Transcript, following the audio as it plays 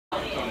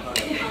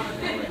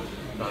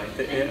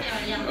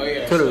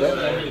Tror du det?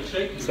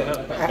 Så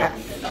här.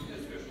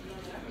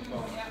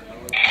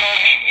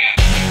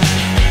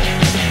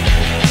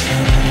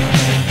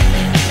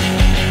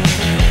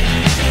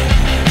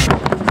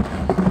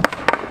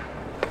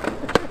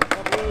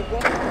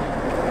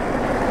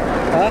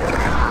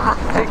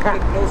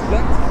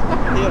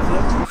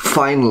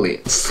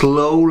 Finally,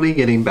 slowly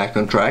getting back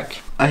on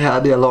track. I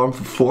had the alarm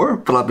for 4,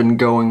 but I've been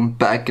going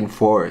back and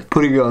forth,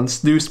 putting on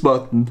snooze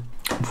button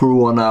for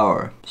 1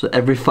 hour. So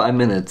every 5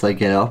 minutes I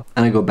get up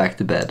and I go back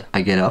to bed.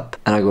 I get up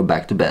and I go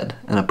back to bed.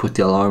 And I put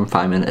the alarm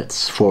 5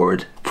 minutes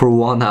forward for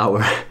 1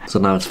 hour. So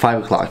now it's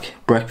 5 o'clock,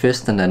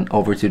 breakfast and then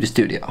over to the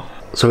studio.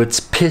 So it's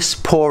piss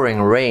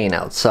pouring rain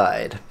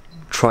outside.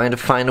 Trying to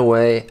find a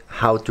way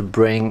how to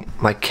bring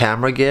my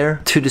camera gear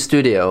to the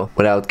studio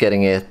without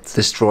getting it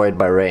destroyed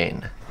by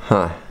rain.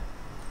 Huh.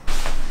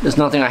 There's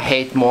nothing I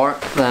hate more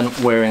than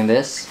wearing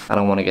this. I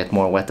don't want to get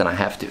more wet than I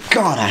have to.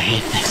 God, I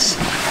hate this.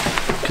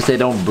 Because they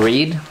don't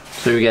breathe,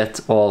 so you get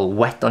all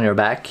wet on your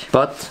back.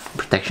 But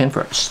protection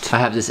first. I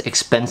have this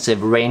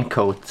expensive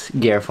raincoat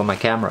gear for my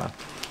camera.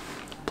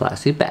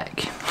 Plastic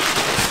bag.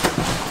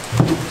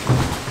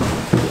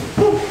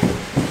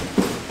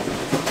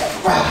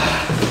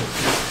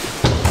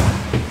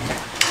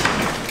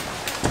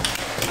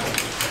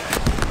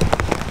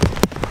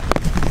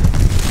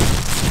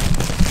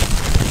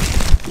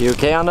 You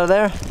okay under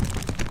there?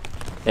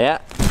 Yeah.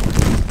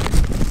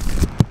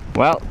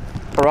 Well,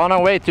 we're on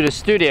our way to the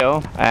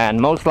studio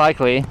and most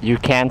likely you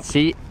can't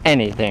see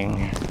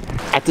anything.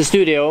 At the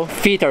studio,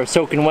 feet are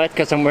soaking wet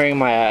because I'm wearing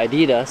my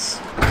Adidas.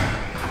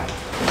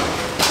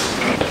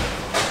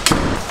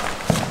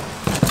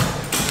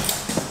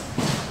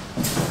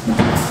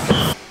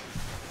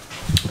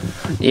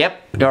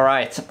 Yep, you're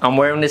right. I'm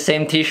wearing the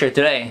same t-shirt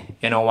today.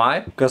 You know why?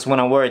 Because when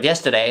I wore it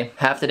yesterday,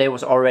 half the day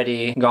was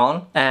already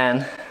gone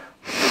and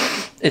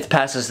it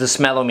passes the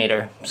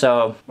smellometer.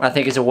 So I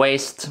think it's a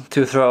waste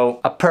to throw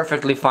a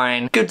perfectly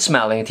fine, good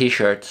smelling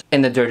t-shirt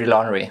in the dirty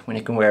laundry when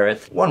you can wear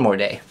it one more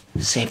day.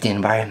 Save the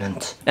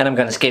environment. And I'm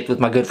gonna skate with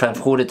my good friend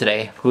Frode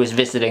today, who is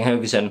visiting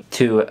Haugesund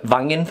to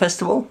Vangen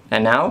Festival.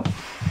 And now,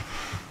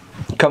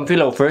 comfy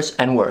loafers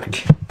and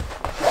work.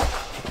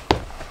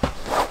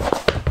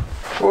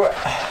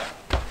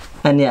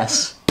 And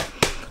yes,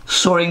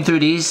 sorting through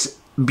these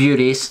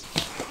beauties.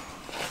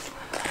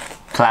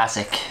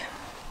 Classic.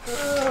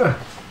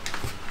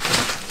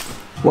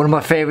 One of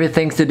my favorite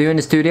things to do in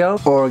the studio?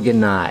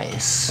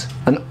 Organize.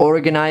 An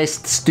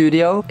organized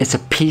studio is a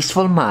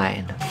peaceful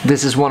mind.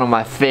 This is one of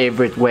my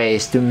favorite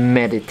ways to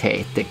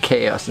meditate the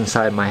chaos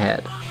inside my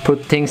head.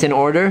 Put things in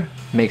order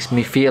makes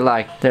me feel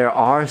like there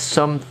are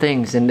some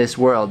things in this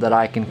world that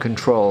I can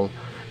control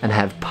and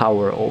have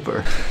power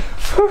over.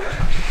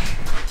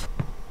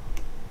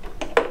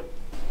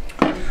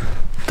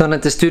 Done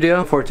at the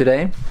studio for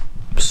today.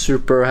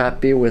 Super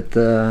happy with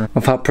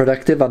how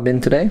productive I've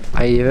been today.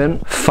 I even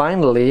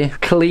finally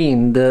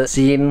cleaned the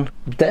zine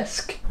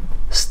desk.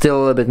 Still a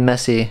little bit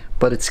messy,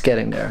 but it's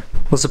getting there.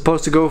 Was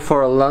supposed to go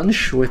for a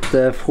lunch with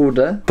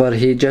Frode, but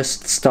he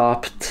just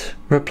stopped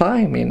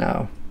replying me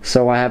now.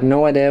 So I have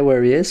no idea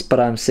where he is, but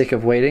I'm sick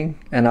of waiting,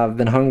 and I've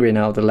been hungry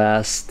now the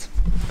last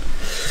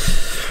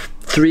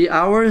 3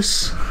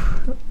 hours.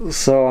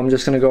 So I'm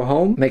just gonna go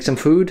home, make some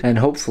food, and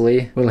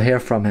hopefully we'll hear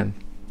from him.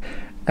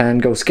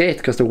 And go skate,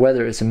 because the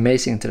weather is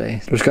amazing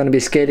today. There's gonna be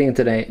skating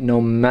today no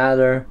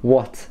matter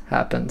what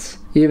happens,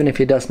 even if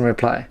he doesn't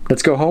reply.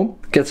 Let's go home,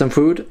 get some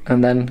food,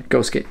 and then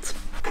go skate.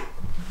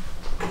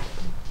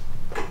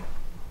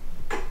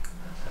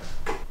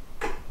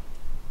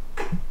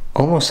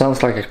 Almost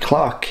sounds like a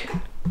clock.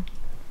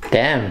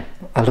 Damn,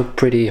 I look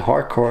pretty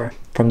hardcore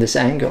from this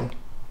angle.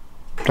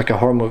 Like a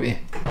horror movie.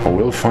 I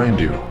will find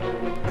you,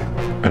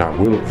 and I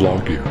will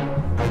vlog you.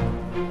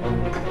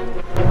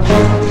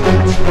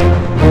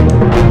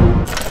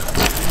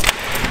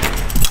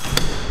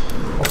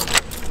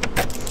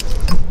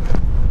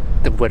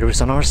 The weather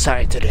is on our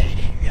side today,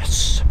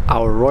 yes.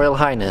 Our Royal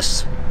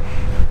Highness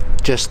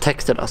just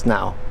texted us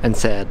now and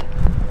said,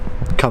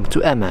 come to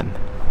MM,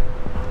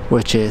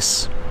 which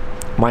is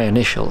my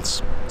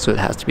initials, so it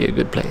has to be a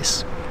good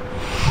place.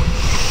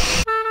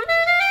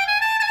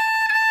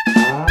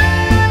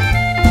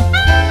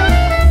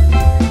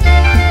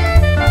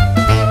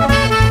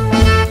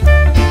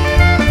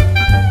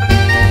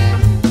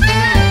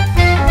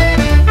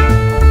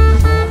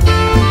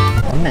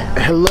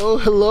 Hello,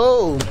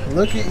 hello!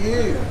 Look at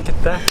you! Look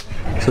at that.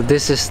 So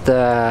this is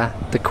the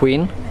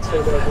Queen.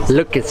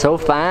 Look, it's so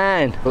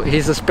fine!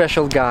 He's a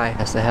special guy.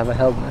 Has to have a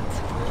helmet.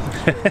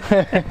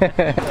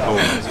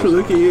 Oh.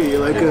 Look at you, you're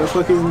like a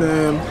fucking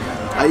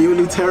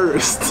aioli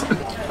terrorist.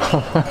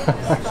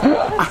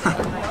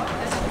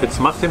 It's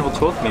Martin who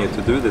taught me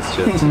to do this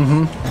shit.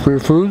 Free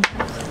food?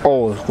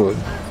 Always good.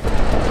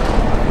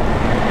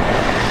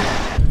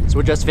 So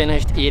we just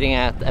finished eating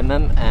at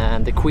MM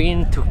and the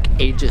Queen took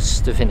ages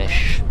to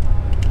finish.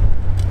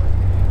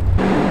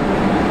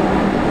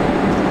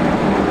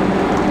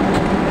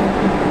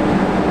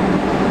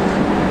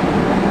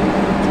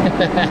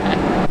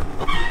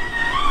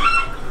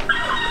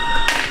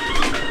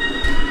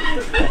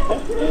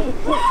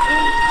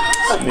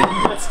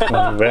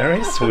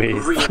 Very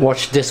sweet.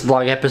 Watch this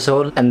vlog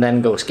episode and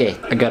then go skate.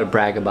 I gotta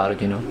brag about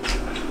it, you know.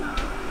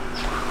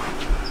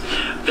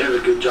 Very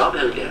good job,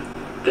 Helge.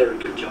 Very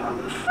good job.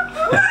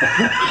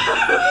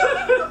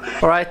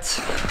 Alright.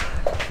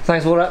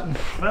 Thanks for that.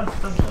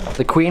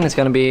 The Queen is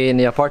gonna be in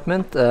the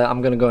apartment.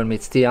 I'm gonna go and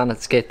meet Stian at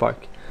the skate park.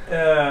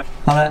 Ha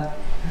det.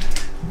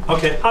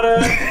 Okej, ha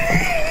det!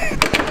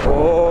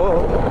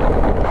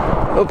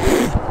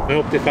 Nu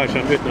upp till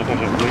farsan, utan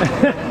farsan.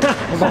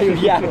 Vad gjorde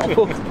jävla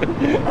fort.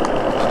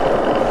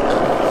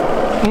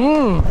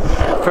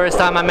 First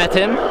time I met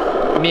him,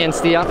 me and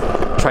Stian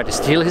tried to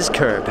steal his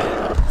curb.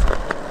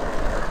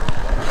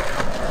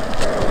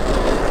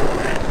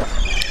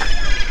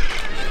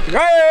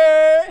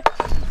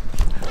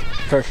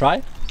 First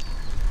try.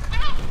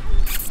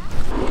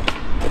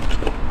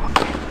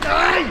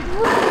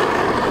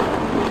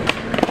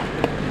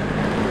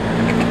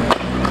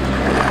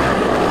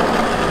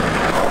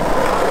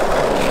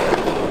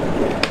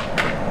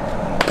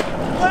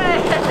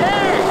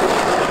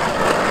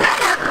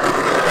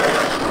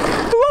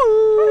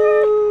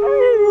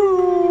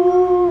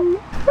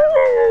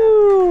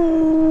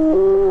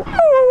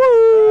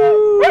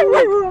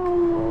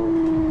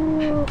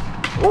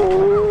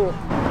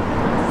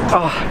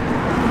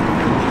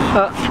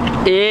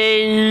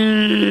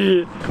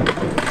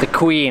 The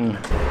Queen.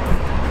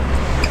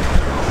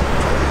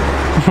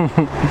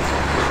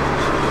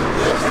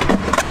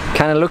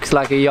 Kinda looks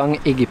like a young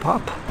Iggy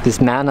Pop.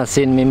 This man has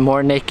seen me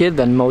more naked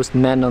than most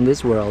men on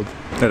this world.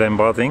 Är det en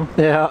bra ting?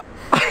 Yeah.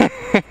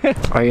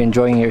 Are you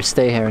enjoying your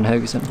stay here in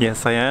Haugesund?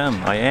 Yes, I am.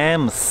 I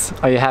am.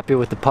 Are you happy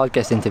with the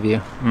podcast interview?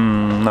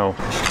 No.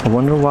 I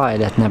wonder why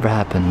that never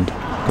happened.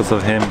 Because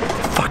of him.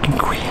 Fucking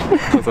Queen.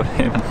 Because of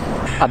him.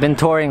 I've been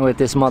touring with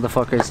this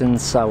motherfucker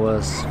since I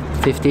was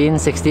 15,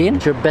 16.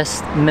 What's your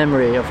best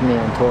memory of me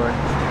on tour?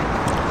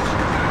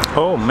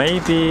 Oh,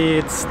 maybe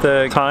it's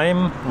the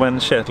time when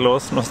Kjetil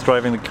Lawson was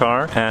driving the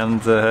car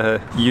and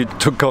you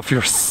took off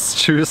your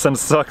shoes and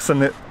socks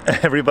and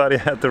everybody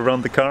had to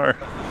run the car.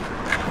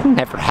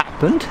 Never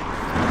happened.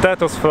 That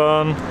was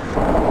fun.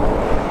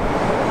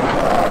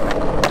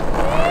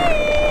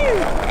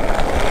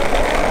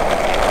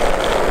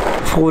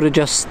 Frode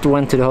just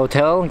went to the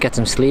hotel, get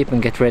some sleep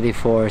and get ready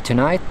for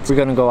tonight. We're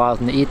gonna go out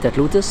and eat at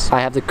Lotus.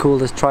 I have the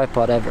coolest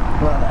tripod ever.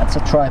 Well, that's a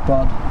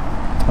tripod.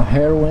 A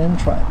heroin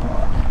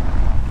tripod.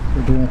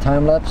 We're doing a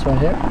time lapse right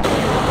here.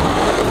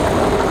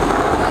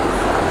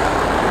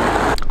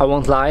 I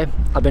won't lie,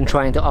 I've been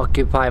trying to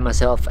occupy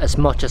myself as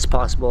much as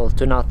possible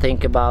to not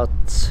think about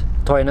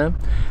Toine,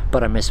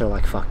 but I miss her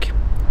like fuck.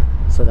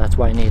 So that's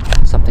why I need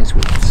something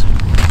sweet.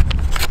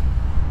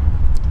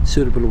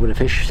 Suitable with a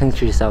fish since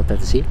she's out at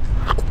the sea.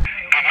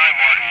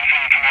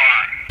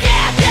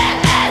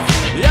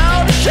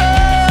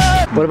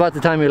 What about the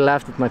time you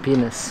laughed at my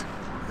penis?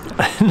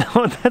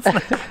 No, that's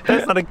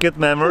not a good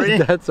memory.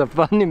 That's a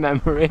funny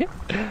memory.